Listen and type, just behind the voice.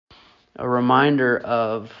a reminder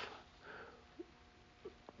of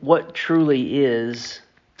what truly is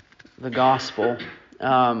the gospel.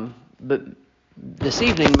 But this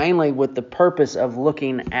evening, mainly with the purpose of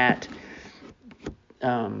looking at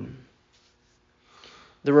the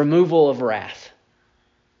removal of wrath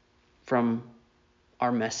from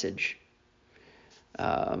our message.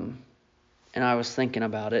 And I was thinking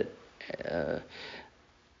about it,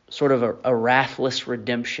 sort of a wrathless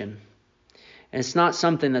redemption. And it's not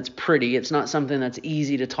something that's pretty. It's not something that's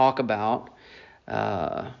easy to talk about.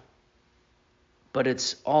 But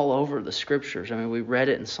it's all over the scriptures. I mean, we read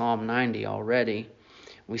it in Psalm 90 already.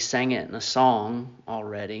 We sang it in a song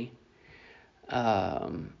already.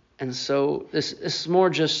 And so this is more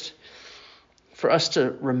just for us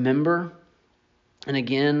to remember. And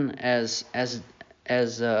again, as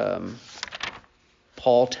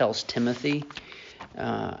Paul tells Timothy,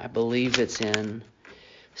 I believe it's in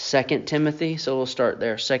 2 Timothy. So we'll start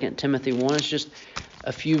there. 2 Timothy 1 is just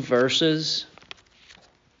a few verses.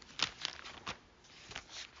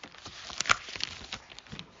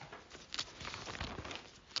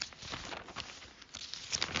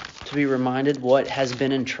 To be reminded what has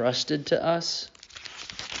been entrusted to us.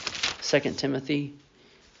 2 Timothy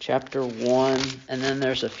chapter 1, and then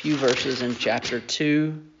there's a few verses in chapter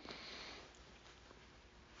 2.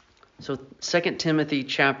 So 2 Timothy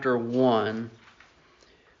chapter 1,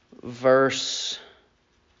 verse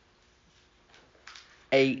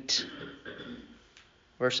 8.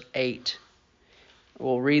 Verse 8.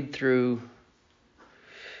 We'll read through,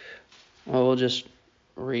 we'll just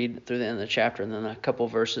read through the end of the chapter and then a couple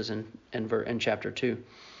verses in chapter 2.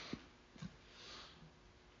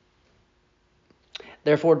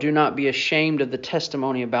 Therefore, do not be ashamed of the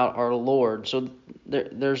testimony about our Lord. So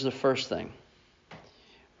there's the first thing.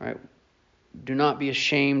 Right? Do not be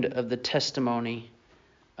ashamed of the testimony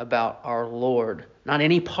about our Lord. Not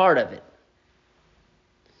any part of it.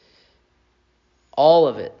 All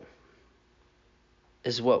of it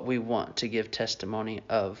is what we want to give testimony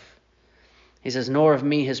of. He says, nor of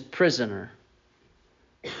me his prisoner,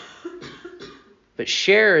 but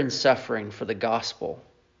share in suffering for the gospel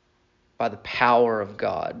by the power of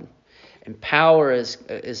God. And power is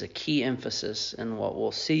a key emphasis in what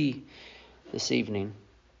we'll see this evening.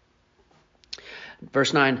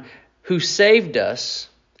 Verse 9, who saved us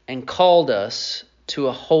and called us to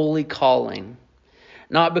a holy calling,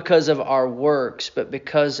 not because of our works, but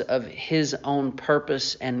because of his own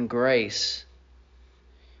purpose and grace,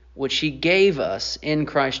 which he gave us in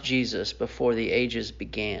Christ Jesus before the ages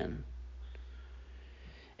began,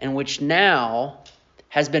 and which now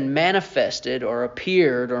has been manifested or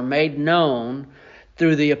appeared or made known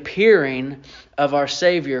through the appearing of our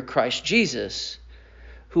Savior Christ Jesus,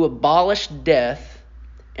 who abolished death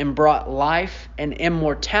and brought life and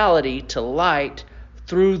immortality to light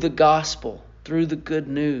through the gospel, through the good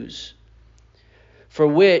news, for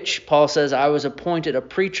which, Paul says, I was appointed a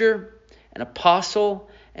preacher, an apostle,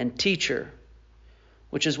 and teacher,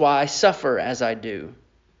 which is why I suffer as I do.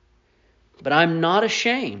 But I'm not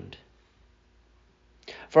ashamed,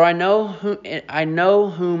 for I know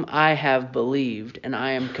whom I have believed, and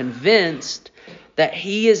I am convinced that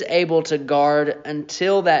he is able to guard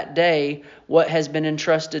until that day what has been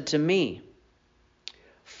entrusted to me.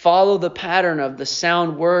 Follow the pattern of the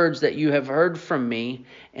sound words that you have heard from me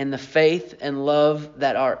in the faith and love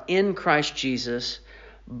that are in Christ Jesus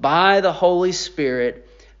by the Holy Spirit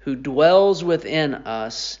who dwells within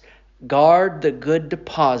us. Guard the good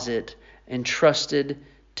deposit entrusted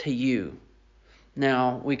to you.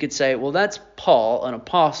 Now, we could say, well, that's Paul, an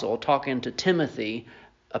apostle, talking to Timothy,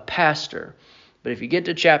 a pastor. But if you get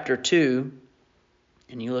to chapter 2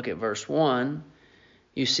 and you look at verse 1,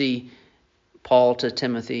 you see Paul to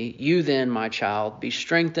Timothy, you then, my child, be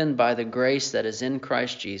strengthened by the grace that is in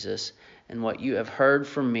Christ Jesus, and what you have heard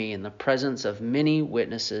from me in the presence of many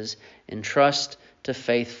witnesses, entrust to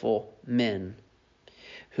faithful men,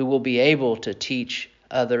 who will be able to teach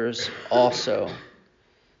others also.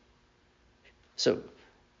 So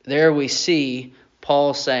there we see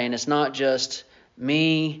Paul saying it's not just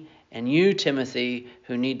me and you, Timothy,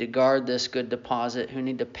 who need to guard this good deposit, who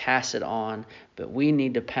need to pass it on, but we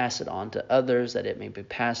need to pass it on to others that it may be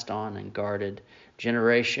passed on and guarded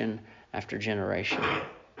generation after generation.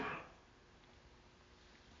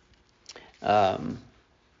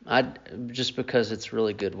 Just because it's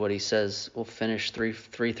really good what he says, we'll finish 3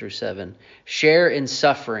 through 7. Share in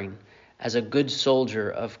suffering as a good soldier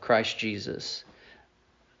of Christ Jesus.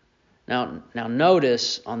 Now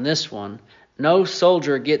notice on this one, no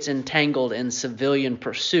soldier gets entangled in civilian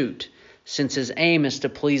pursuit, since his aim is to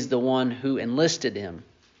please the one who enlisted him.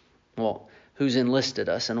 Well, who's enlisted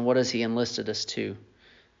us, and what has he enlisted us to?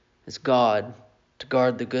 is God to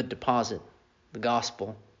guard the good deposit, the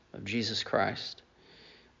gospel of Jesus Christ.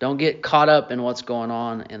 Don't get caught up in what's going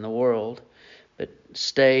on in the world, but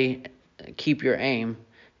keep your aim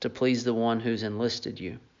to please the one who's enlisted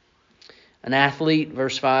you. An athlete,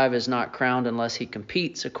 verse 5, is not crowned unless he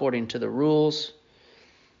competes according to the rules.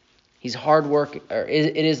 It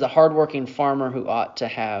is the hardworking farmer who ought to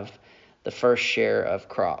have the first share of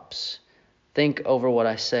crops. Think over what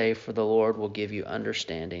I say, for the Lord will give you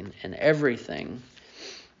understanding in everything.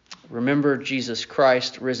 Remember Jesus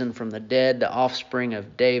Christ, risen from the dead, the offspring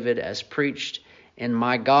of David, as preached in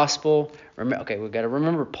my gospel. Okay, we've got to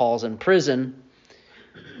remember Paul's in prison.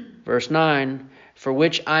 Verse 9, for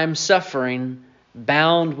which I am suffering,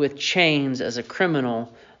 bound with chains as a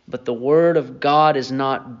criminal, but the word of God is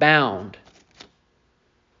not bound.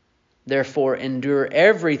 Therefore, endure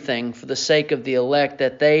everything for the sake of the elect,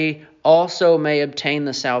 that they also may obtain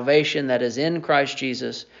the salvation that is in Christ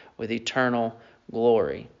Jesus with eternal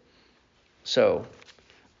glory. So,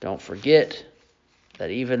 don't forget that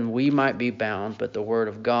even we might be bound, but the word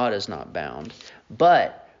of God is not bound.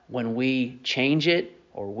 But when we change it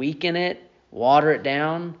or weaken it, water it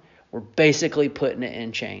down, we're basically putting it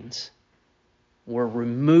in chains. We're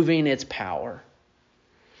removing its power.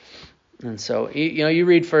 And so, you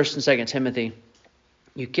read 1st and 2nd Timothy,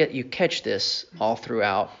 you catch this all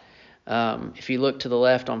throughout. If you look to the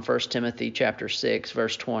left on 1 Timothy chapter 6,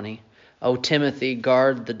 verse 20, O Timothy,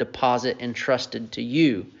 guard the deposit entrusted to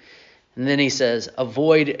you. And then he says,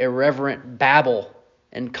 avoid irreverent babble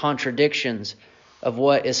and contradictions of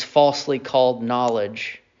what is falsely called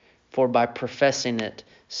knowledge, for by professing it,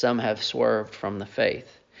 some have swerved from the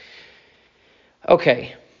faith.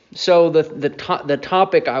 Okay, so the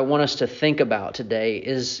topic I want us to think about today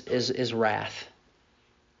is wrath.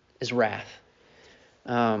 Is wrath.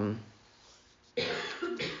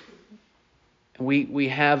 We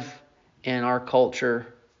have in our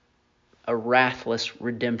culture a wrathless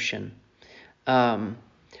redemption.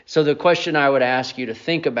 So the question I would ask you to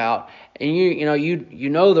think about, and you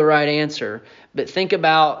know the right answer, but think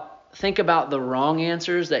about the wrong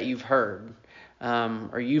answers that you've heard,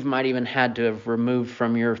 or you might even had to have removed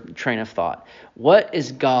from your train of thought. What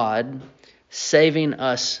is God saving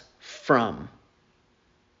us from?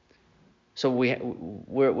 So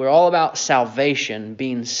we're all about salvation,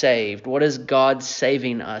 being saved. What is God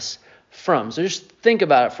saving us from? So just think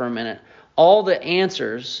about it for a minute. All the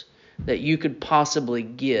answers that you could possibly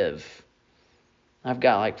give. I've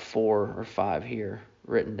got like 4 or 5 here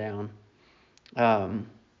written down.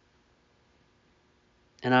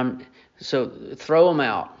 So throw them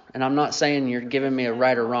out. And I'm not saying you're giving me a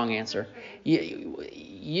right or wrong answer.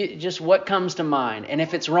 You just what comes to mind. And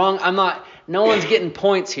if it's wrong, no one's getting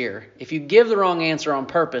points here. If you give the wrong answer on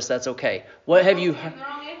purpose, that's okay. What have you heard?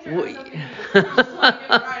 The wrong answer.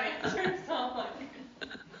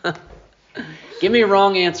 Give me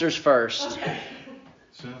wrong answers first. Okay.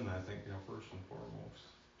 Sin, I think, first and foremost.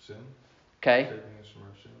 Sin. Okay. Saving us from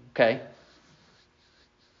our sin. Okay.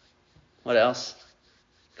 What else?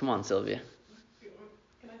 Come on, Sylvia.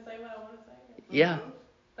 Can I say what I want to say? Yeah.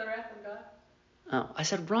 The wrath of God. Oh, I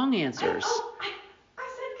said wrong answers. I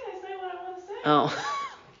said, can I say what I want to say? Oh.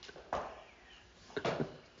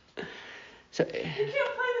 So. You can't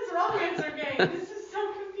play this wrong answer game. This is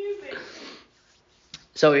so confusing.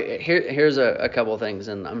 So here's a couple of things,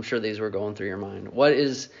 and I'm sure these were going through your mind. What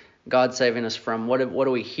is God saving us from? What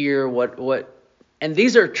do we hear? What? And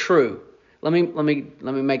these are true. Let me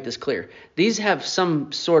make this clear. These have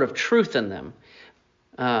some sort of truth in them,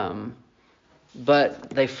 but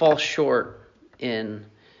they fall short in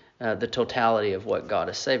the totality of what God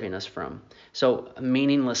is saving us from. So a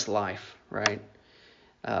meaningless life, right?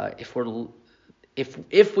 If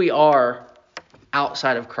we are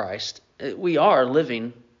outside of Christ, we are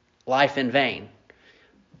living life in vain.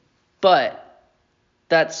 But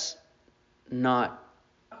that's not.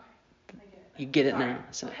 Okay, I get it. You get it now.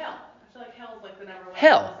 So hell. I feel like hell is like the number one.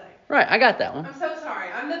 Hell. Right, I got that one. I'm so sorry.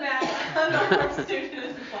 I'm the worst student in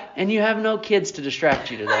this class. And you have no kids to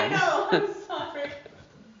distract you today. I know. I'm sorry.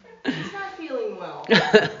 She's not feeling well.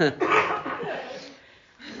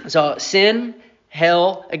 So sin,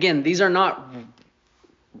 hell. Again, these are not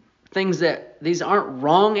things these aren't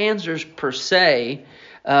wrong answers per se.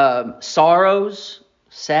 Sorrows,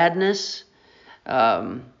 sadness,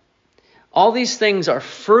 all these things are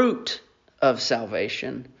fruit of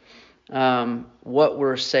salvation. What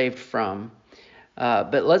we're saved from.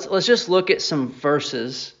 But let's just look at some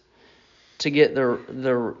verses to get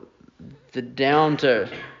the down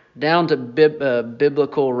to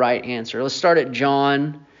biblical right answer. Let's start at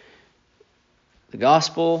John, the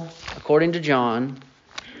Gospel according to John,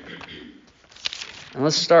 And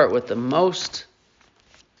let's start with the most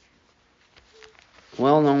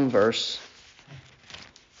well-known verse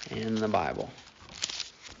in the Bible.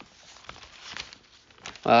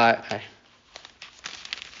 I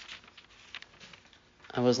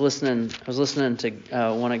was listening to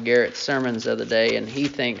one of Garrett's sermons the other day, and he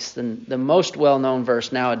thinks the most well-known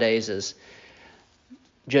verse nowadays is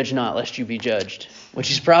 "Judge not, lest you be judged," which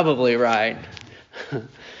is probably right. Yeah,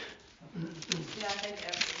 I think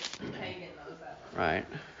every pagan knows that one. Right.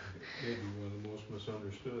 Maybe one of the most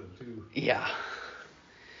misunderstood too. Yeah.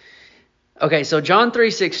 Okay, so John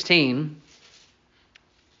 3:16,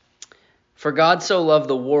 "For God so loved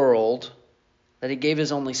the world that he gave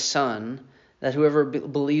his only Son, that whoever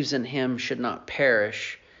believes in him should not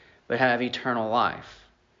perish, but have eternal life."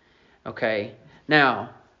 Okay, now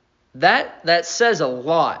that says a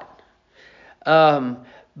lot.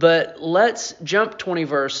 But let's jump 20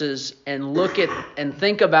 verses and look at and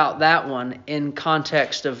think about that one in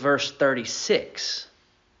context of verse 36.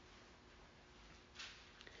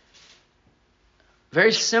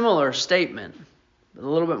 Very similar statement, but a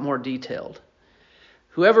little bit more detailed.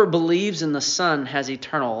 "Whoever believes in the Son has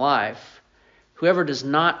eternal life. Whoever does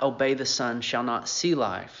not obey the Son shall not see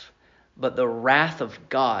life, but the wrath of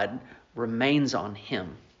God remains on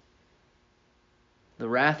him." The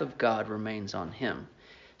wrath of God remains on him.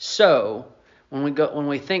 So, when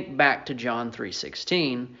we think back to John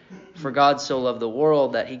 3:16, "For God so loved the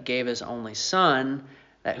world that he gave his only Son,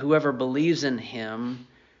 that whoever believes in him,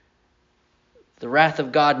 the wrath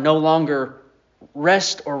of God no longer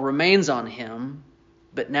rests or remains on him,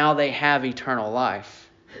 but now they have eternal life."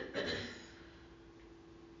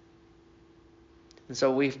 And so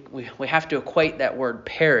we have to equate that word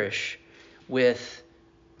perish with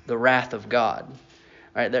the wrath of God.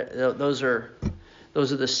 All right, those are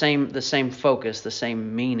the same focus, the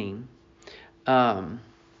same meaning. Now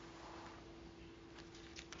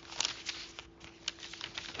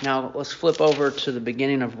let's flip over to the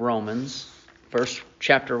beginning of Romans,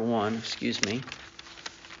 chapter 1,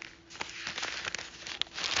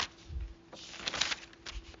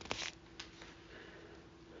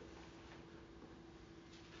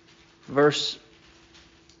 Verse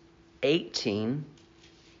 18.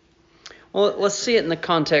 Well, let's see it in the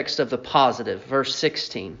context of the positive, verse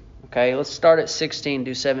 16. Okay, let's start at 16,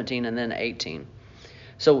 do 17, and then 18.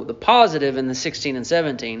 So the positive in the 16 and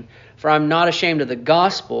 17, "For I'm not ashamed of the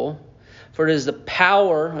gospel, for it is the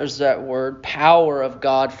power," there's that word, "power of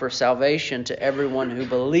God for salvation to everyone who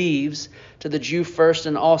believes, to the Jew first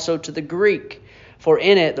and also to the Greek. For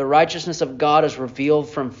in it the righteousness of God is revealed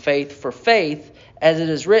from faith for faith, as it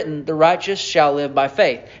is written, the righteous shall live by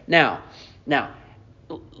faith." Now,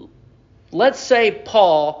 let's say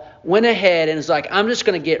Paul went ahead and is like, "I'm just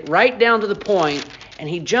going to get right down to the point," and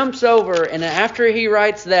he jumps over, and after he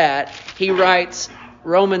writes that, he writes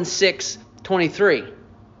Romans 6:23.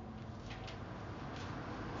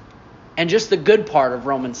 And just the good part of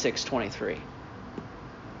Romans 6:23.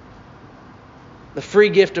 "The free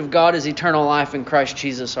gift of God is eternal life in Christ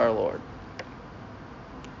Jesus our Lord."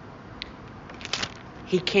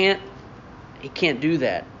 He can't do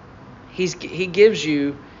that. He gives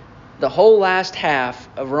you the whole last half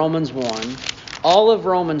of Romans 1, all of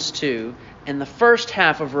Romans 2, and the first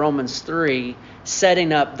half of Romans 3,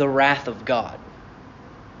 setting up the wrath of God.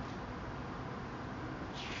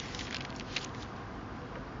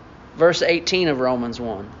 Verse 18 of Romans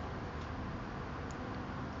 1.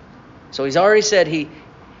 So he's already said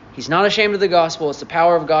he's not ashamed of the gospel. It's the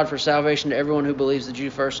power of God for salvation to everyone who believes, the Jew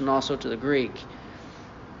first and also to the Greek.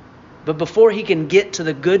 But before he can get to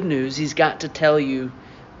the good news, he's got to tell you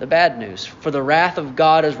the bad news. "For the wrath of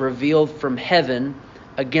God is revealed from heaven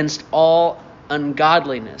against all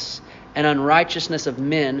ungodliness and unrighteousness of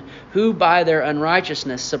men who by their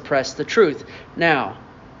unrighteousness suppress the truth." Now,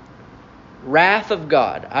 wrath of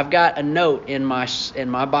God. I've got a note in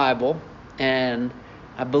my Bible, and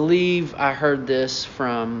I believe I heard this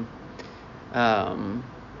from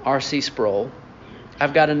R.C. Sproul.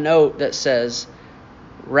 I've got a note that says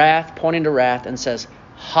wrath, pointing to wrath, and says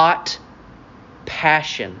hot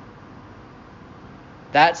passion.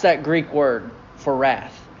 That's that Greek word for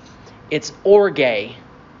wrath. It's orge.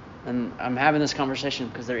 And I'm having this conversation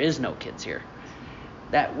because there is no kids here.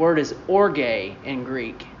 That word is orge in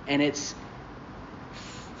Greek. And it's,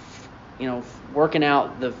 working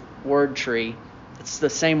out the word tree. It's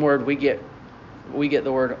the same word we get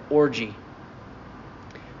the word orgy.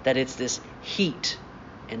 That it's this heat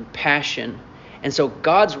and passion. And so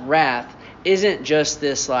God's wrath isn't just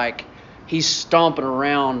this like he's stomping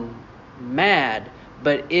around mad,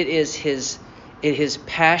 but it is his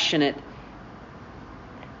passionate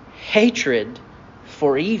hatred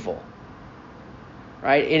for evil.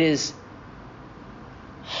 right? It is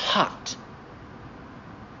hot.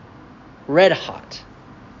 Red hot.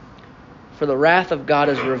 For the wrath of God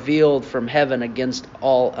is revealed from heaven against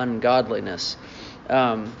all ungodliness.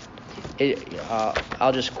 I'll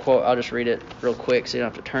just read it real quick so you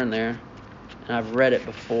don't have to turn there. And I've read it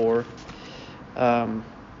before.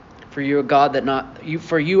 For you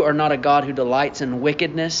are not a God who delights in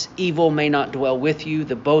wickedness. Evil may not dwell with you.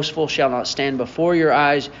 The boastful shall not stand before your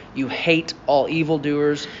eyes. You hate all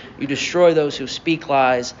evildoers. You destroy those who speak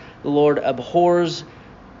lies. The Lord abhors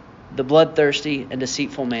the bloodthirsty and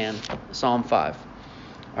deceitful man. Psalm 5.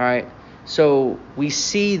 All right. So we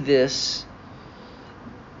see this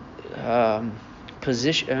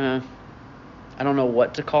position. I don't know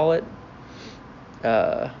what to call it.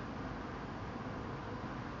 Trying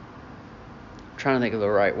to think of the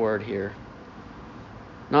right word here.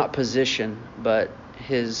 Not position, but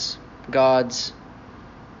God's.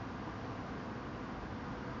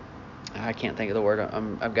 I can't think of the word.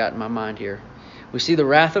 I've got in my mind here. We see the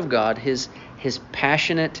wrath of God, his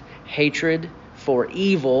passionate hatred for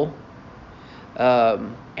evil,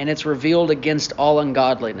 and it's revealed against all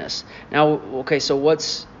ungodliness. Now, okay, so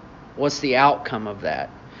what's the outcome of that?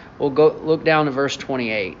 We'll go look down to verse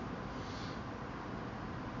 28.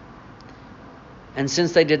 And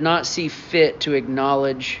since they did not see fit to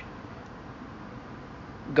acknowledge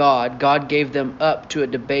God gave them up to a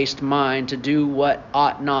debased mind to do what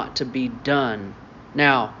ought not to be done.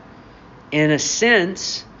 Now, in a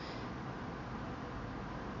sense,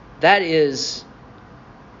 that is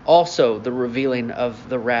also the revealing of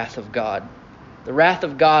the wrath of God. The wrath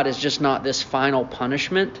of God is just not this final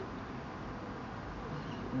punishment.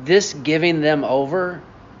 This giving them over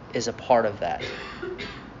is a part of that.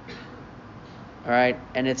 All right,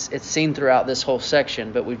 and it's seen throughout this whole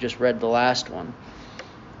section, but we've just read the last one.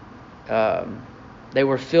 They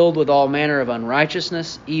were filled with all manner of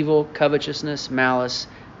unrighteousness, evil, covetousness, malice.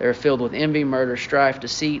 They are filled with envy, murder, strife,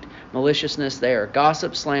 deceit, maliciousness. They are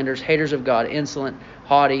gossips, slanderers, haters of God, insolent,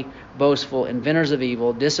 haughty, boastful, inventors of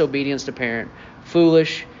evil, disobedience to parent,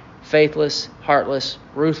 foolish, faithless, heartless,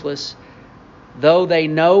 ruthless. Though they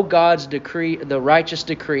know God's decree, the righteous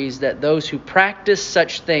decrees that those who practice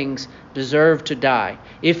such things deserve to die.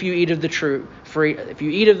 If you eat of the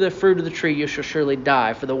fruit of the tree, you shall surely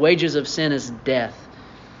die. For the wages of sin is death.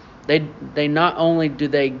 They not only do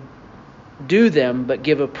they do them, but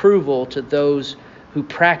give approval to those who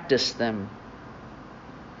practice them.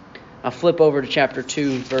 I'll flip over to chapter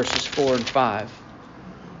 2, verses 4 and 5.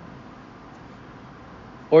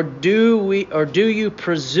 Or do you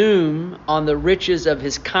presume on the riches of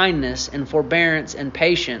his kindness and forbearance and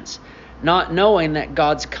patience, not knowing that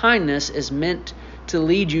God's kindness is meant to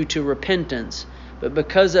lead you to repentance, but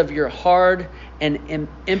because of your hard and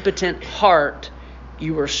impotent heart,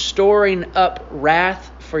 you are storing up wrath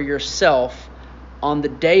for yourself on the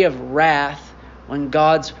day of wrath when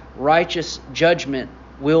God's righteous judgment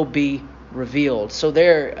will be revealed. So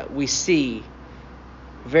there we see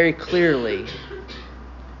very clearly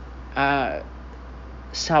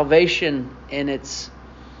salvation in its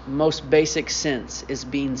most basic sense is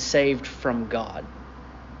being saved from God.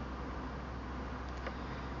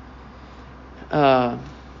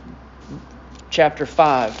 Chapter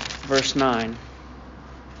 5, verse 9.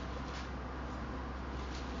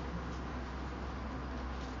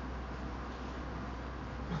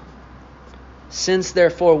 Since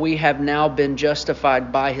therefore we have now been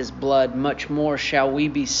justified by his blood, much more shall we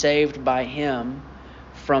be saved by him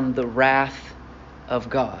from the wrath of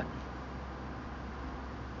God.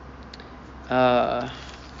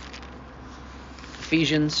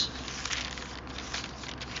 Ephesians.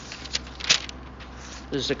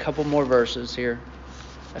 There's a couple more verses here.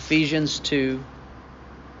 Ephesians 2.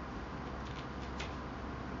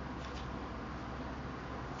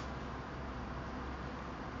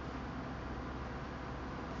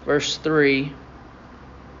 Verse 3.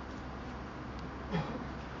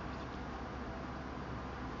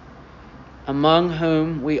 Among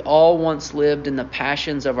whom we all once lived in the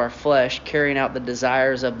passions of our flesh, carrying out the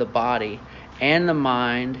desires of the body and the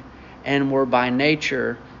mind, and were by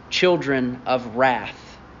nature children of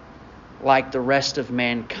wrath, like the rest of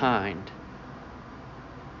mankind.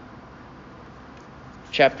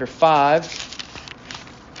 Chapter 5.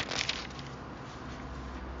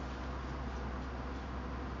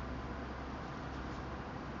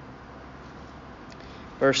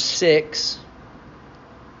 Verse 6.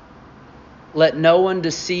 Let no one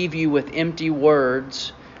deceive you with empty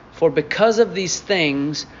words, for because of these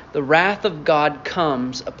things the wrath of God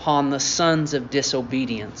comes upon the sons of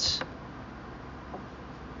disobedience.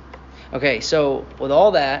 Okay, so with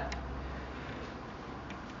all that,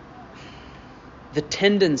 the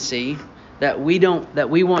tendency that we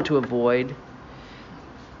want to avoid,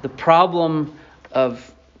 the problem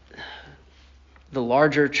of the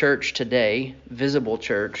larger church today, visible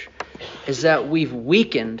church, is that we've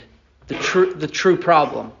weakened the true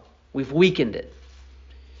problem. We've weakened it.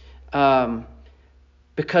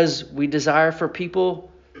 Because we desire for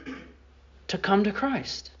people to come to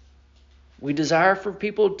Christ. We desire for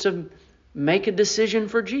people to make a decision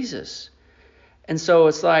for Jesus. And so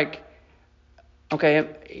it's like,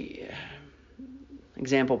 okay,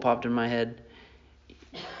 example popped in my head.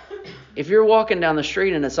 If you're walking down the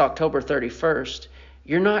street and it's October 31st,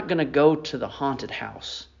 you're not going to go to the haunted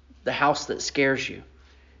house, the house that scares you.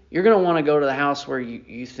 You're going to want to go to the house where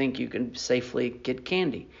you think you can safely get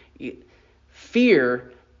candy.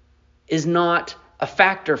 Fear is not a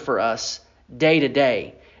factor for us day to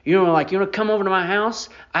day. You want to come over to my house?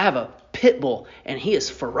 I have a pit bull and he is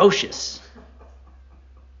ferocious.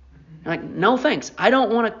 Like, no thanks. I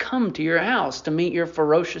don't want to come to your house to meet your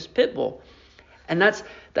ferocious pit bull. And that's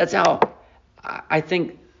how I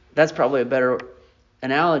think that's probably a better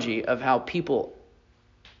analogy of how people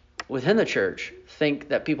within the church think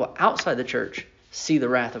that people outside the church see the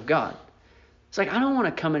wrath of God. It's like, I don't want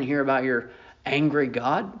to come and hear about your angry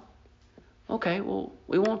God. Okay, well,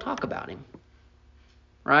 we won't talk about him.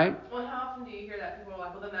 Right? Well, how often do you hear that people are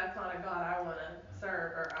like, well, then that's not a God I want to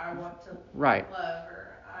serve, or I want to right. love,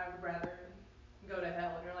 or I would rather go to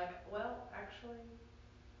hell. And you're like, well, actually,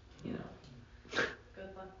 you know,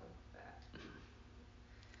 good luck with that.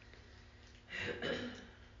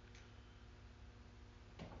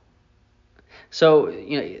 So,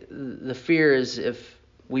 the fear is if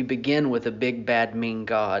we begin with a big, bad, mean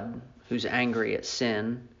God who's angry at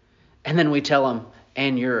sin, and then we tell him,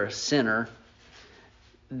 and you're a sinner,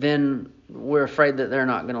 then we're afraid that they're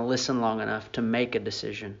not going to listen long enough to make a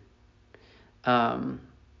decision. And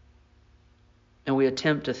we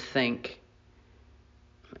attempt to think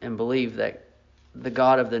and believe that the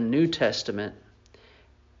God of the New Testament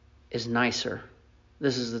is nicer.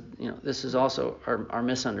 This is also our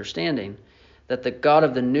misunderstanding, that the God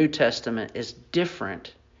of the New Testament is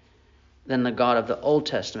different than the God of the Old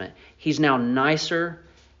Testament. He's now nicer.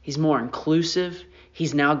 He's more inclusive.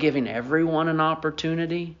 He's now giving everyone an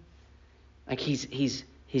opportunity. Like he's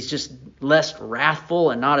just less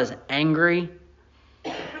wrathful and not as angry.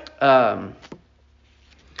 But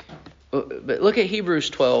look at Hebrews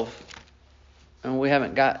 12. And we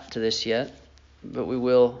haven't got to this yet, but we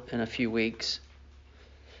will in a few weeks.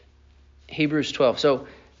 Hebrews 12. So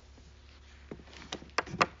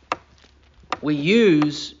we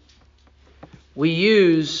use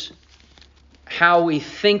how we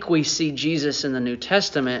think we see Jesus in the New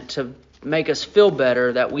Testament to make us feel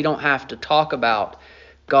better that we don't have to talk about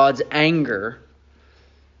God's anger,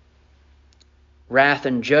 wrath,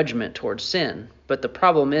 and judgment towards sin. But the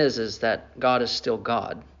problem is that God is still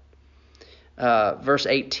God. Verse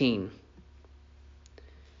 18.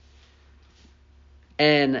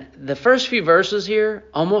 And the first few verses here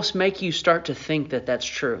almost make you start to think that that's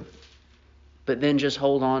true. But then just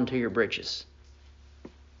hold on to your britches.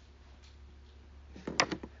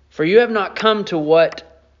 For you have not come to what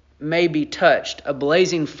may be touched, a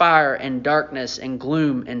blazing fire and darkness and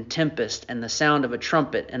gloom and tempest and the sound of a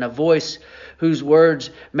trumpet and a voice whose words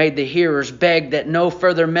made the hearers beg that no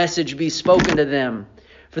further message be spoken to them.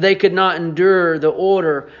 For they could not endure the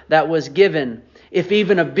order that was given. If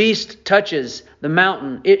even a beast touches the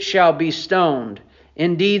mountain, it shall be stoned.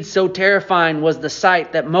 Indeed, so terrifying was the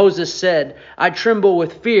sight that Moses said, I tremble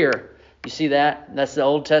with fear. You see that? That's the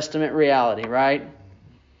Old Testament reality, right?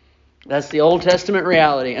 That's the Old Testament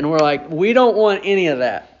reality. And we're like, we don't want any of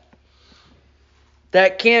that.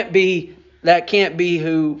 That can't be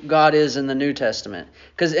who God is in the New Testament.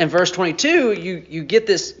 Because in verse 22, you get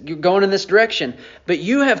this, you're going in this direction. But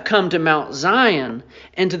you have come to Mount Zion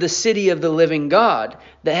and to the city of the living God,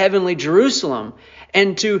 the heavenly Jerusalem,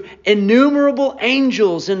 and to innumerable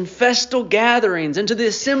angels in festal gatherings, and to the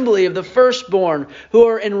assembly of the firstborn who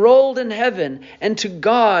are enrolled in heaven, and to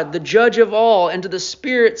God, the judge of all, and to the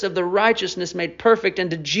spirits of the righteousness made perfect, and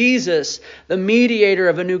to Jesus, the mediator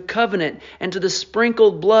of a new covenant, and to the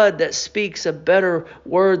sprinkled blood that speaks a better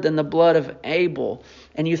word than the blood of Abel.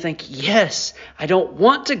 And you think, yes, I don't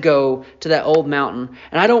want to go to that old mountain,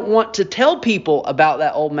 and I don't want to tell people about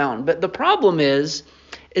that old mountain. But the problem is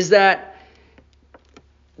that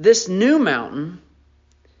this new mountain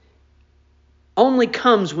only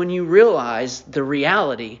comes when you realize the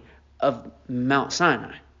reality of Mount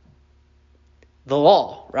Sinai. The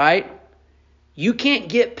law, right? You can't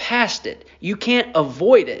get past it. You can't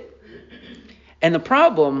avoid it. And the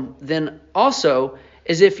problem then also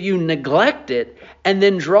is if you neglect it and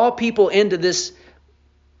then draw people into this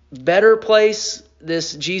better place,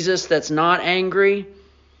 this Jesus that's not angry,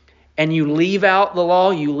 and you leave out the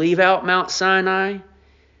law, you leave out Mount Sinai,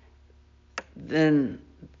 then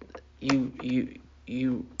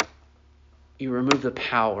you remove the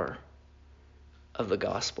power of the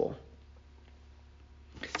gospel.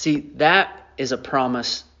 See, that is a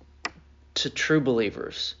promise to true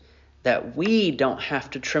believers, that we don't have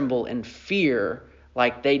to tremble in fear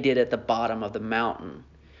like they did at the bottom of the mountain,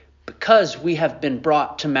 because we have been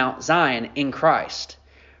brought to Mount Zion in Christ.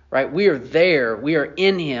 Right? We are there. We are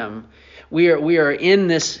in Him. We are in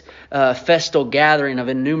this festal gathering of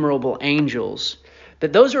innumerable angels.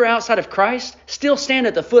 But those who are outside of Christ still stand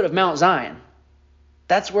at the foot of Mount Zion.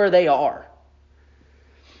 That's where they are.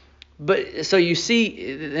 But so you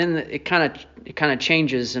see, then it kind of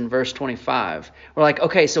changes in verse 25. We're like,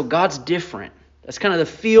 okay, so God's different. That's kind of the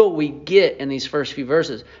feel we get in these first few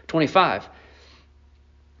verses. 25.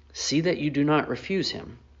 See that you do not refuse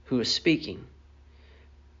Him who is speaking.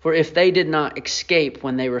 For if they did not escape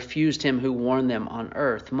when they refused Him who warned them on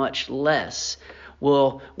earth, much less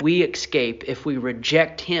will we escape if we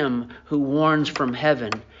reject Him who warns from heaven.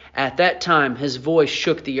 At that time His voice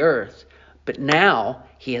shook the earth. But now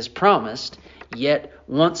He has promised, yet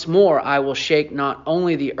once more I will shake not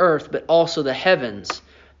only the earth, but also the heavens.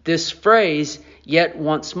 This phrase, yet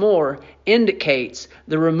once more, indicates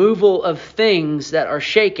the removal of things that are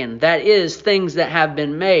shaken, that is, things that have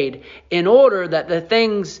been made, in order that the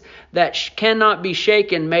things that cannot be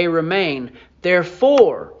shaken may remain.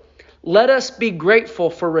 Therefore, let us be grateful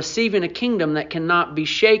for receiving a kingdom that cannot be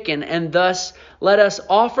shaken, and thus let us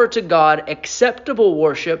offer to God acceptable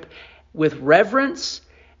worship with reverence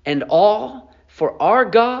and awe, for our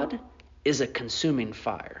God is a consuming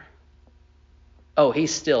fire. Oh,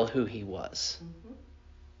 He's still who He was.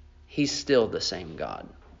 He's still the same God.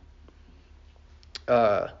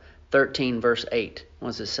 13 verse 8, what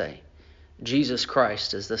does it say? Jesus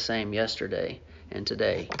Christ is the same yesterday and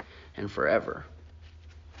today and forever.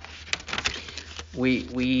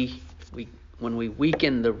 When we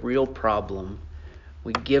weaken the real problem,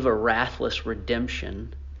 we give a wrathless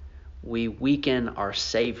redemption, we weaken our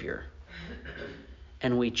Savior,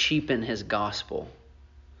 and we cheapen His gospel.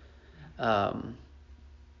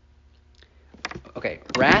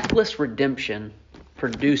 Wrathless redemption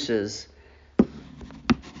produces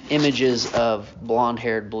images of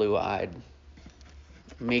blonde-haired, blue-eyed,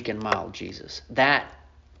 meek and mild Jesus. That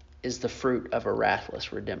is the fruit of a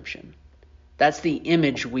wrathless redemption. That's the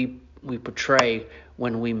image we portray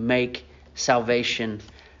when we make salvation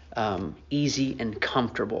easy and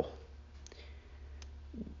comfortable.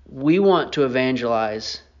 We want to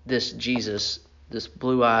evangelize this Jesus, this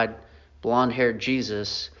blue-eyed, blonde-haired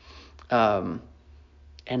Jesus, and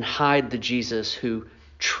hide the Jesus who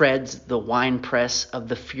treads the winepress of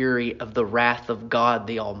the fury of the wrath of God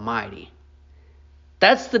the Almighty.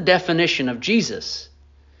 That's the definition of Jesus.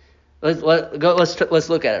 Let's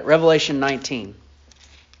look at it. Revelation 19.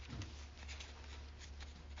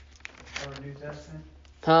 Part of the New Testament?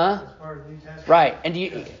 Huh? That's part of the New Testament? Right.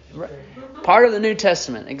 And part of the New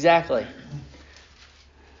Testament, exactly.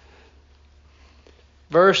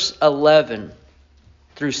 Verse 11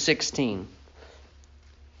 through 16.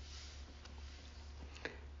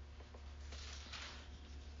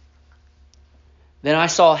 Then I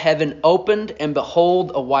saw heaven opened, and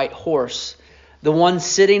behold, a white horse. The one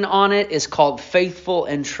sitting on it is called Faithful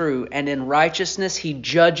and True, and in righteousness he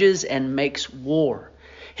judges and makes war.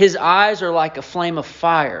 His eyes are like a flame of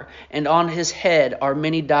fire, and on his head are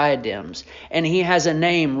many diadems, and he has a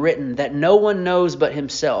name written that no one knows but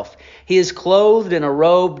himself. He is clothed in a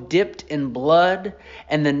robe dipped in blood,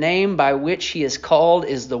 and the name by which he is called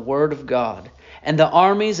is the Word of God. And the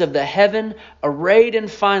armies of the heaven, arrayed in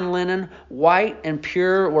fine linen, white and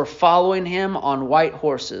pure, were following him on white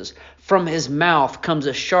horses. From his mouth comes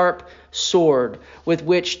a sharp sword with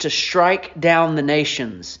which to strike down the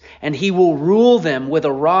nations, and he will rule them with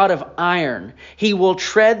a rod of iron. He will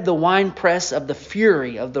tread the winepress of the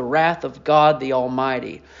fury of the wrath of God the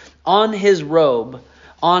Almighty. On his robe,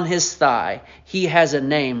 on his thigh, he has a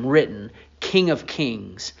name written, King of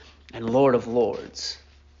Kings and Lord of Lords.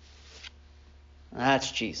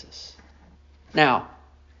 That's Jesus. Now,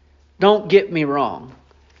 don't get me wrong.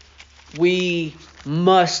 We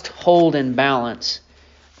must hold in balance.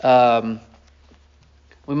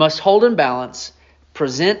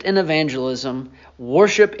 Present in evangelism,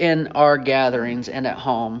 worship in our gatherings and at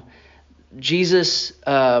home, Jesus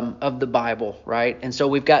of the Bible, right? And so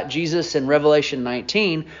we've got Jesus in Revelation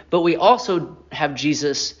 19, but we also have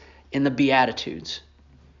Jesus in the Beatitudes,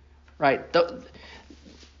 right?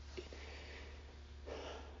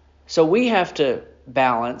 So we have to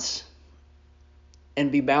balance and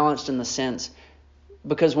be balanced in the sense,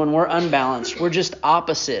 because when we're unbalanced, we're just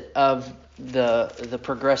opposite of the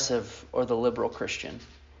progressive or the liberal Christian.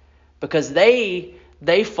 Because they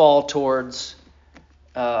fall towards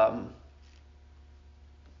Sermon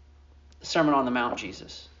on the Mount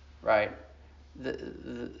Jesus, right?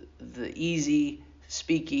 The easy,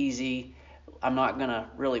 speak easy. I'm not going to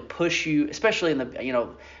really push you, especially I'm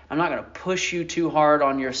not going to push you too hard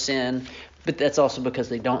on your sin. But that's also because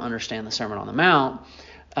they don't understand the Sermon on the Mount.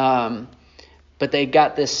 But they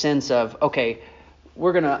got this sense of, okay,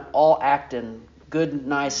 we're going to all act in good,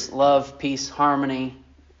 nice love, peace, harmony.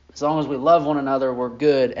 As long as we love one another, we're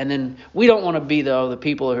good. And then we don't want to be, the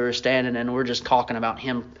people who are standing and we're just talking about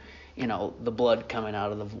him, the blood coming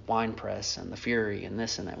out of the winepress and the fury and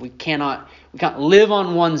this and that. We can't live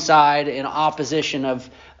on one side in opposition of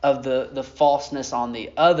the falseness on the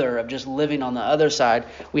other, of just living on the other side.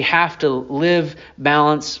 We have to live,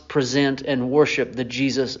 balance, present, and worship the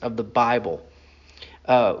Jesus of the Bible.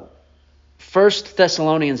 1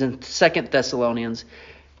 Thessalonians and 2 Thessalonians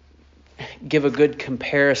give a good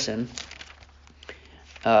comparison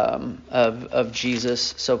of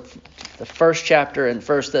Jesus. So the first chapter in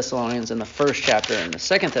 1 Thessalonians and the first chapter in the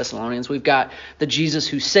 2 Thessalonians, we've got the Jesus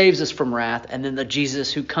who saves us from wrath, and then the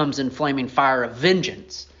Jesus who comes in flaming fire of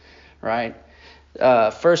vengeance, right?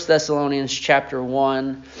 1 Thessalonians chapter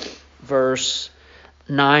 1, verse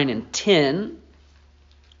 9 and 10.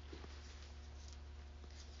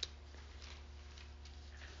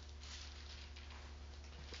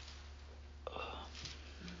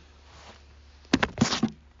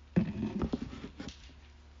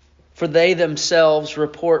 For they themselves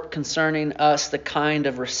report concerning us the kind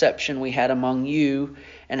of reception we had among you,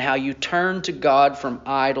 and how you turned to God from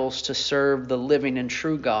idols to serve the living and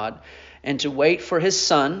true God, and to wait for his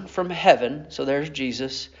Son from heaven, so there's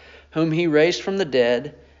Jesus, whom he raised from the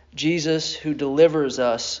dead, Jesus who delivers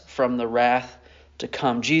us from the wrath to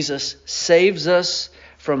come. Jesus saves us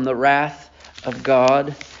from the wrath of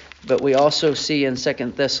God. But we also see in 2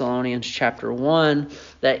 Thessalonians chapter 1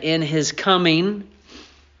 that in his coming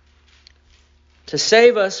to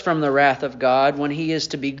save us from the wrath of God, when he is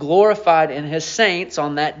to be glorified in his saints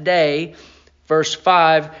on that day. Verse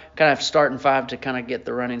 5, kind of start in 5 to kind of get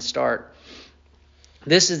the running start.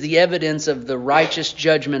 This is the evidence of the righteous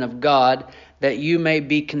judgment of God, that you may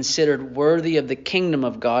be considered worthy of the kingdom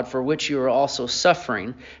of God, for which you are also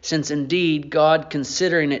suffering, since indeed God,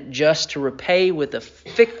 considering it just to repay with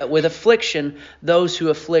affliction those who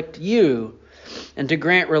afflict you, and to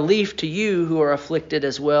grant relief to you who are afflicted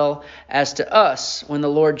as well as to us, when the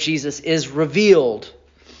Lord Jesus is revealed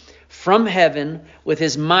from heaven with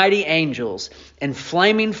his mighty angels in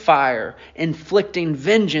flaming fire, inflicting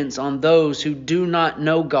vengeance on those who do not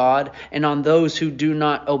know God and on those who do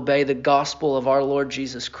not obey the gospel of our Lord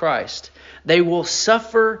Jesus Christ. They will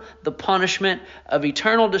suffer the punishment of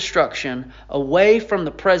eternal destruction away from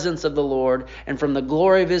the presence of the Lord and from the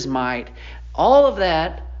glory of his might. All of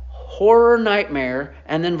that horror nightmare.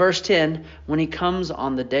 And then verse 10, when he comes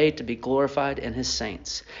on the day to be glorified in his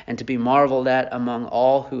saints and to be marveled at among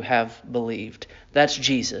all who have believed. That's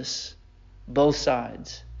Jesus. Both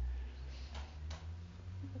sides.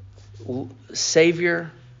 Savior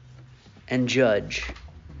and judge.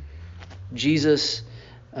 Jesus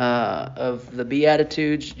of the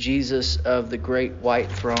Beatitudes, Jesus of the great white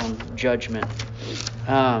throne judgment.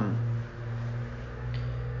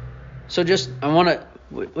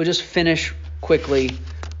 We'll just finish quickly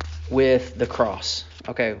with the cross,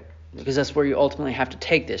 okay? Because that's where you ultimately have to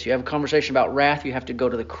take this. You have a conversation about wrath, you have to go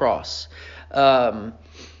to the cross.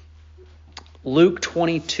 Luke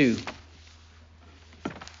 22.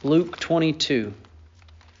 Luke 22.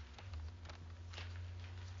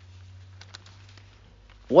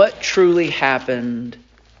 What truly happened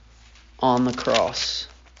on the cross?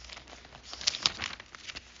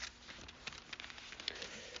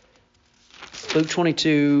 Luke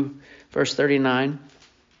 22, verse 39.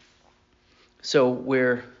 So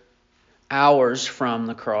we're hours from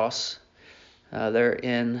the cross. They're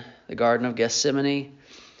in the Garden of Gethsemane.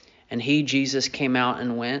 And he, Jesus, came out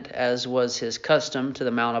and went, as was his custom, to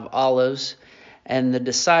the Mount of Olives. And the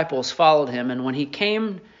disciples followed him. And when he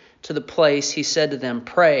came to the place, he said to them,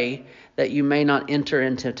 "Pray that you may not enter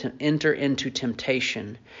into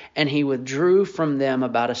temptation." And he withdrew from them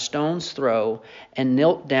about a stone's throw and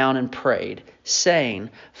knelt down and prayed, saying,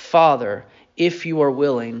 "Father, if you are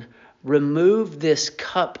willing, remove this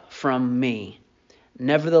cup from me.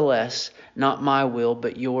 Nevertheless, not my will,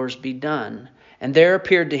 but yours be done." And there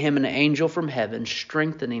appeared to him an angel from heaven,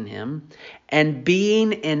 strengthening him. And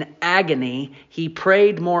being in agony, he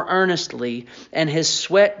prayed more earnestly, and his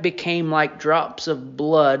sweat became like drops of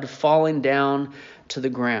blood falling down to the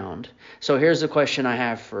ground. So here's the question I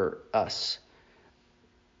have for us.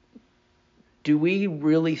 Do we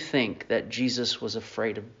really think that Jesus was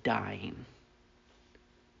afraid of dying?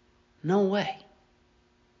 No way.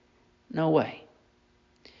 No way.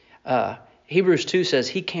 Hebrews 2 says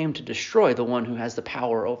he came to destroy the one who has the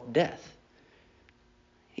power of death.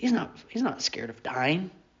 He's not scared of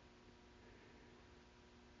dying.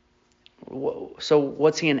 So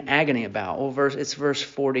what's he in agony about? Well, it's verse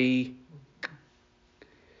 40,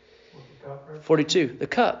 42. The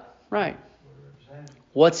cup, right.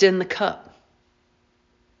 What's in the cup?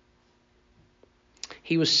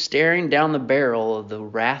 He was staring down the barrel of the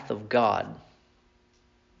wrath of God.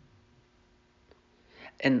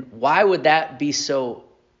 And why would that be so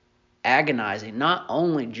agonizing? Not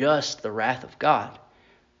only just the wrath of God,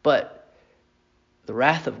 but the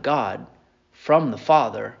wrath of God from the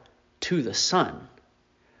Father to the Son.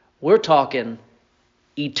 We're talking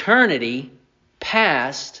eternity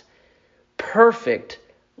past, perfect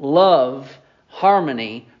love,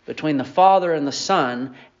 harmony between the Father and the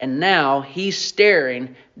Son, and now he's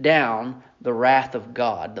staring down the wrath of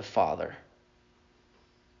God, the Father.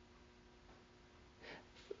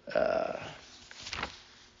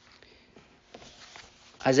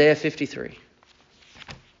 Isaiah 53.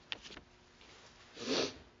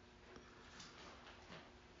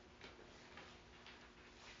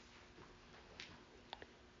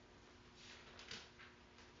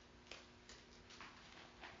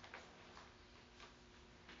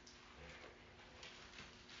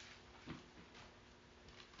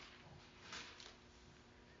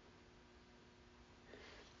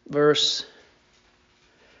 Verse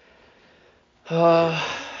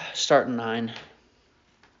starting 9.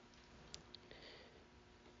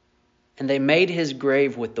 And they made his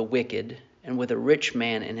grave with the wicked and with a rich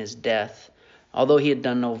man in his death, although he had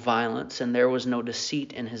done no violence, and there was no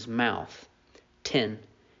deceit in his mouth. 10.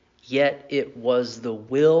 Yet it was the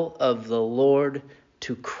will of the Lord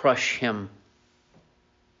to crush him.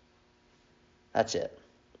 That's it.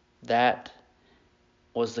 That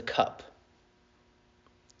was the cup.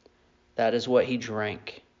 That is what he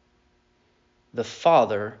drank. The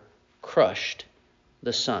Father crushed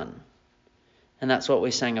the Son. And that's what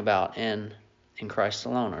we sang about in Christ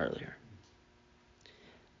alone earlier.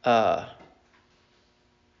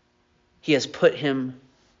 He has put him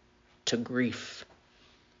to grief.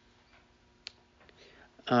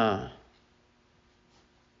 Romans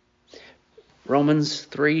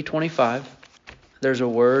 3:25. There's a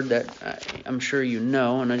word that I'm sure you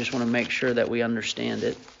know, and I just want to make sure that we understand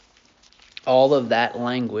it. All of that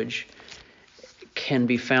language can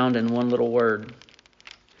be found in one little word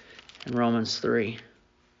in Romans 3.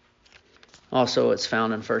 Also, it's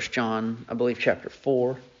found in 1 John, I believe, chapter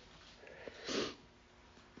 4.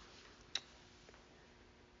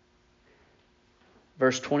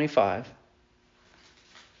 Verse 25.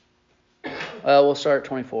 We'll start at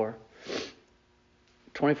 24.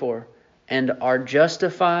 24. And are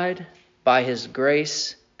justified by his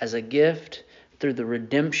grace as a gift through the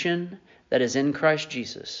redemption that is in Christ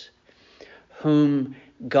Jesus, whom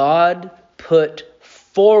God put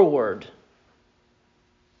forward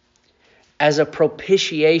as a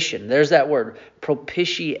propitiation. There's that word,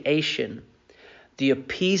 propitiation. The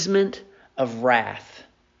appeasement of wrath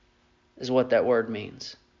is what that word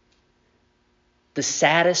means. The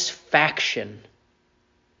satisfaction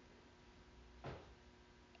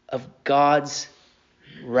of God's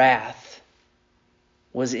wrath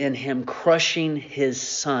was in him crushing his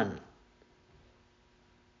Son.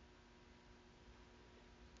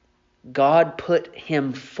 God put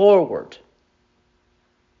him forward.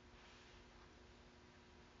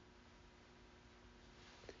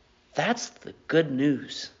 That's the good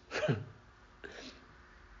news.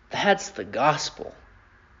 That's the gospel.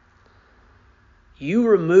 You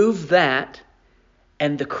remove that,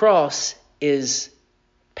 and the cross is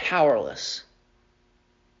powerless.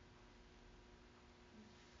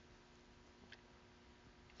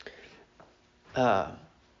 Let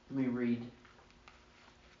me read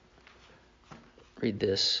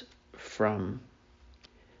this from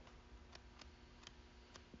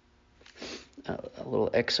a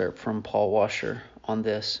little excerpt from Paul Washer on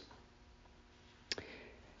this.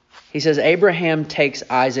 He says, Abraham takes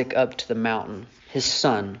Isaac up to the mountain, his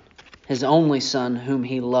son, his only son whom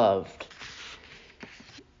he loved.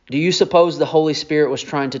 Do you suppose the Holy Spirit was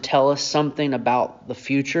trying to tell us something about the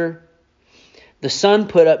future? The son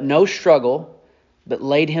put up no struggle, but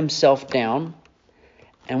laid himself down,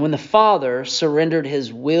 And when the Father surrendered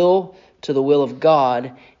his will to the will of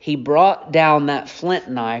God, he brought down that flint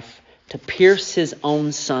knife to pierce his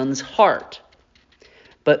own Son's heart.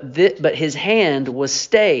 But his hand was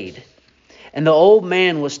stayed, and the old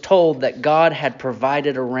man was told that God had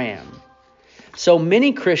provided a ram. So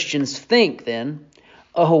many Christians think then,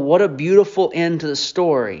 oh, what a beautiful end to the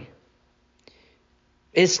story.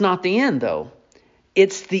 It's not the end, though.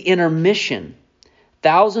 It's the intermission.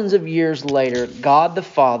 Thousands of years later, God the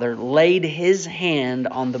Father laid his hand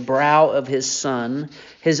on the brow of his Son,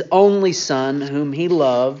 his only Son, whom he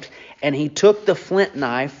loved, and he took the flint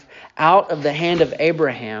knife out of the hand of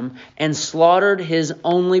Abraham and slaughtered his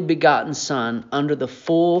only begotten Son under the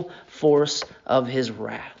full force of his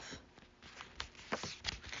wrath.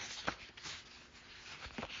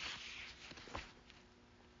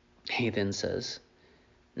 He then says,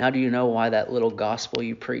 now do you know why that little gospel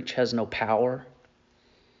you preach has no power?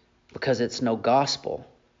 Because it's no gospel.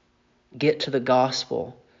 Get to the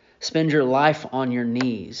gospel. Spend your life on your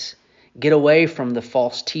knees. Get away from the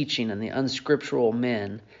false teaching and the unscriptural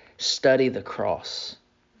men. Study the cross.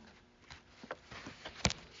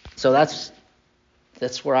 So that's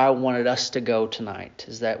where I wanted us to go tonight,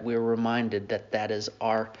 is that we're reminded that is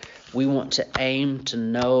we want to aim to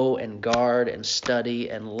know and guard and study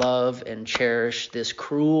and love and cherish this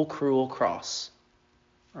cruel, cruel cross.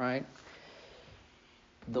 Right?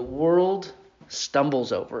 The world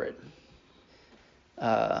stumbles over it.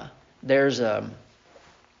 I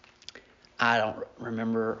don't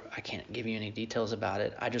remember, I can't give you any details about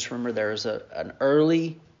it. I just remember there's an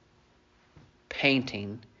early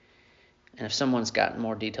painting, and if someone's got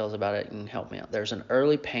more details about it, you can help me out. There's an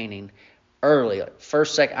early painting, like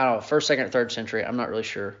first, second, or third century, I'm not really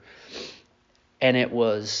sure. And it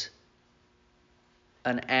was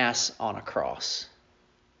an ass on a cross.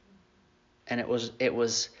 And it was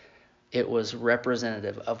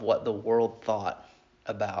representative of what the world thought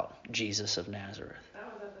about Jesus of Nazareth.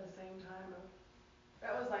 That was at the same time.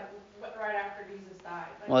 That was like right after Jesus died.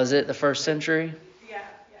 Like, was it the first century? Yeah.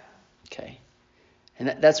 Okay.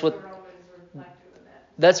 And that's what the Romans reflected in that.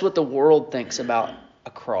 That's what the world thinks about a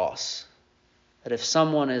cross. That if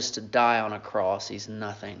someone is to die on a cross, he's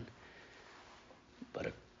nothing but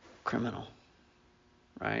a criminal,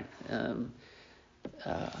 right?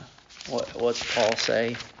 What's Paul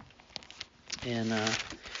say in?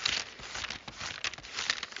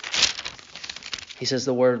 He says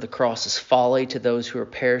the word of the cross is folly to those who are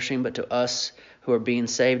perishing, but to us who are being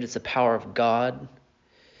saved, it's the power of God.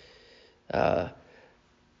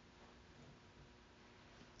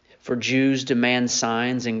 For Jews demand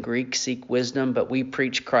signs and Greeks seek wisdom, but we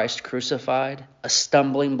preach Christ crucified, a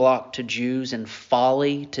stumbling block to Jews and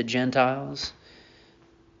folly to Gentiles.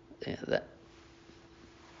 Yeah,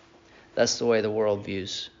 that's the way the world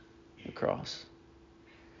views the cross.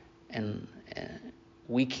 And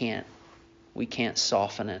we can't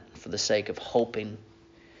soften it for the sake of hoping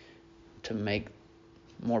to make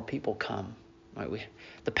more people come. Right?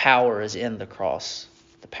 The power is in the cross.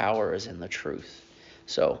 The power is in the truth.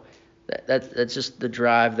 So that's just the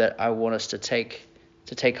drive that I want us to take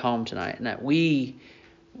home tonight, and that we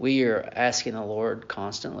are asking the Lord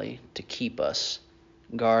constantly to keep us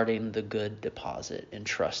guarding the good deposit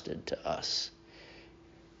entrusted to us,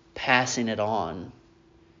 passing it on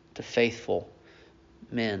to faithful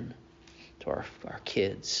men, to our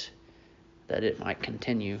kids, that it might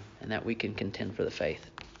continue and that we can contend for the faith.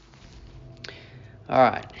 All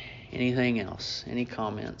right. Anything else? Any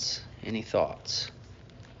comments? Any thoughts?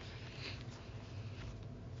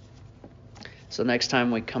 So next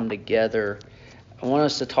time we come together, I want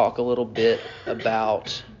us to talk a little bit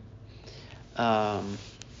about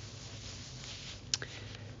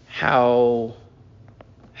how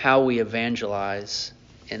we evangelize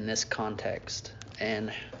in this context,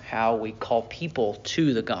 and how we call people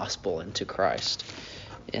to the gospel and to Christ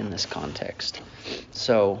in this context.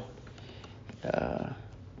 So,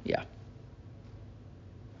 yeah.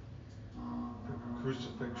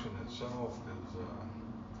 Crucifixion itself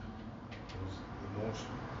was the most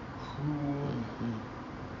cruel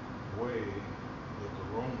way that the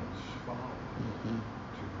Romans found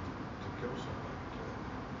to kill somebody.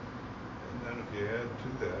 And then if you add to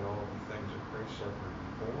that all the things that Christ suffered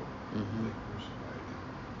before they crucified him,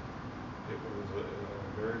 it was a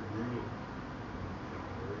very brutal and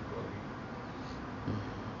very bloody.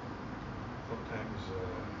 Sometimes